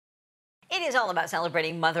It is all about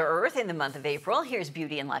celebrating Mother Earth in the month of April. Here's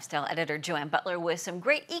beauty and lifestyle editor Joann Butler with some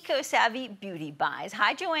great eco-savvy beauty buys.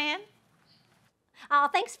 Hi, Joann. Oh,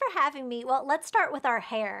 thanks for having me. Well, let's start with our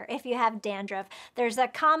hair. If you have dandruff, there's a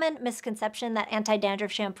common misconception that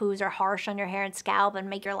anti-dandruff shampoos are harsh on your hair and scalp and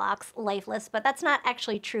make your locks lifeless, but that's not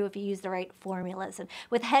actually true if you use the right formulas. And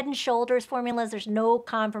with Head and Shoulders formulas, there's no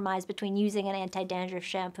compromise between using an anti-dandruff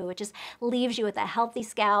shampoo. It just leaves you with a healthy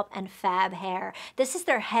scalp and fab hair. This is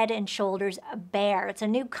their Head and Shoulders Bare. It's a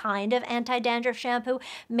new kind of anti-dandruff shampoo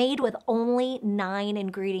made with only 9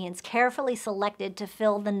 ingredients, carefully selected to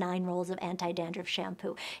fill the 9 roles of anti-dandruff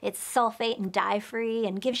shampoo. It's sulfate and dye-free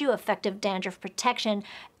and gives you effective dandruff protection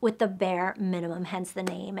with the bare minimum, hence the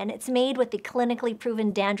name. And it's made with the clinically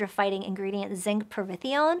proven dandruff-fighting ingredient zinc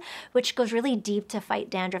pervithione, which goes really deep to fight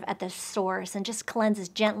dandruff at the source and just cleanses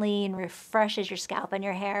gently and refreshes your scalp and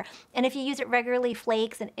your hair. And if you use it regularly,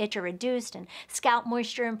 flakes and itch are reduced and scalp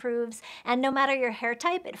moisture improves. And no matter your hair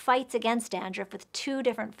type, it fights against dandruff with 2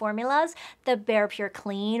 different formulas. The Bare Pure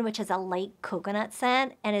Clean, which has a light coconut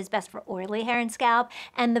scent and is best for oily hair and scalp,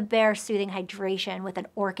 and the Bare Soothing Hydration with an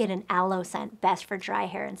orchid and aloe scent, best for dry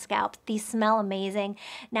hair and scalp. These smell amazing.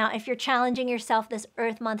 Now, if you're challenging yourself this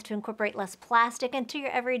Earth Month to incorporate less plastic into your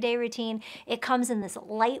everyday routine, it comes in this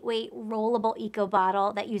lightweight, rollable eco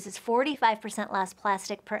bottle that uses 45% less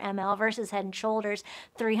plastic per ml versus Head and Shoulders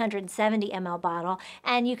 370 ml bottle,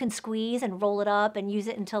 and you can squeeze and roll it up and use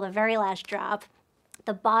it until the very last drop.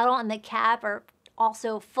 The bottle and the cap are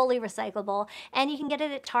also fully recyclable, and you can get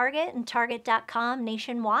it at Target and Target.com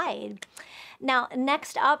nationwide. Now,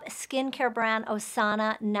 next up, skincare brand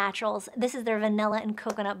Osana Naturals. This is their vanilla and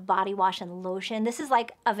coconut body wash and lotion. This is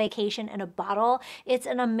like a vacation in a bottle. It's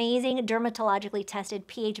an amazing dermatologically tested,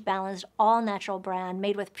 pH-balanced, all-natural brand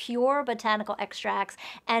made with pure botanical extracts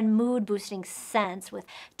and mood-boosting scents with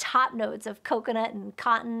top notes of coconut and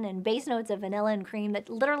cotton and base notes of vanilla and cream that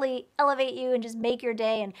literally elevate you and just make your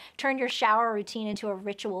day and turn your shower routine into a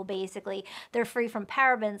ritual, basically. They're free from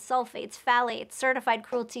parabens, sulfates, phthalates, certified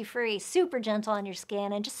cruelty-free, super gentle on your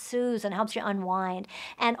skin, and just soothes and helps you unwind.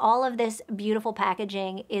 And all of this beautiful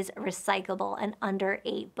packaging is recyclable and under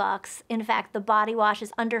 $8. In fact, the body wash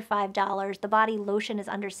is under $5. The body lotion is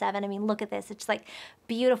under $7. I mean, look at this. It's like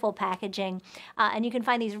beautiful packaging. And you can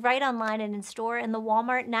find these right online and in store in the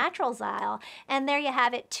Walmart Naturals aisle. And there you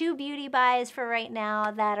have it. 2 beauty buys for right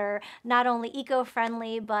now that are not only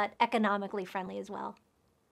eco-friendly, but economically friendly as well.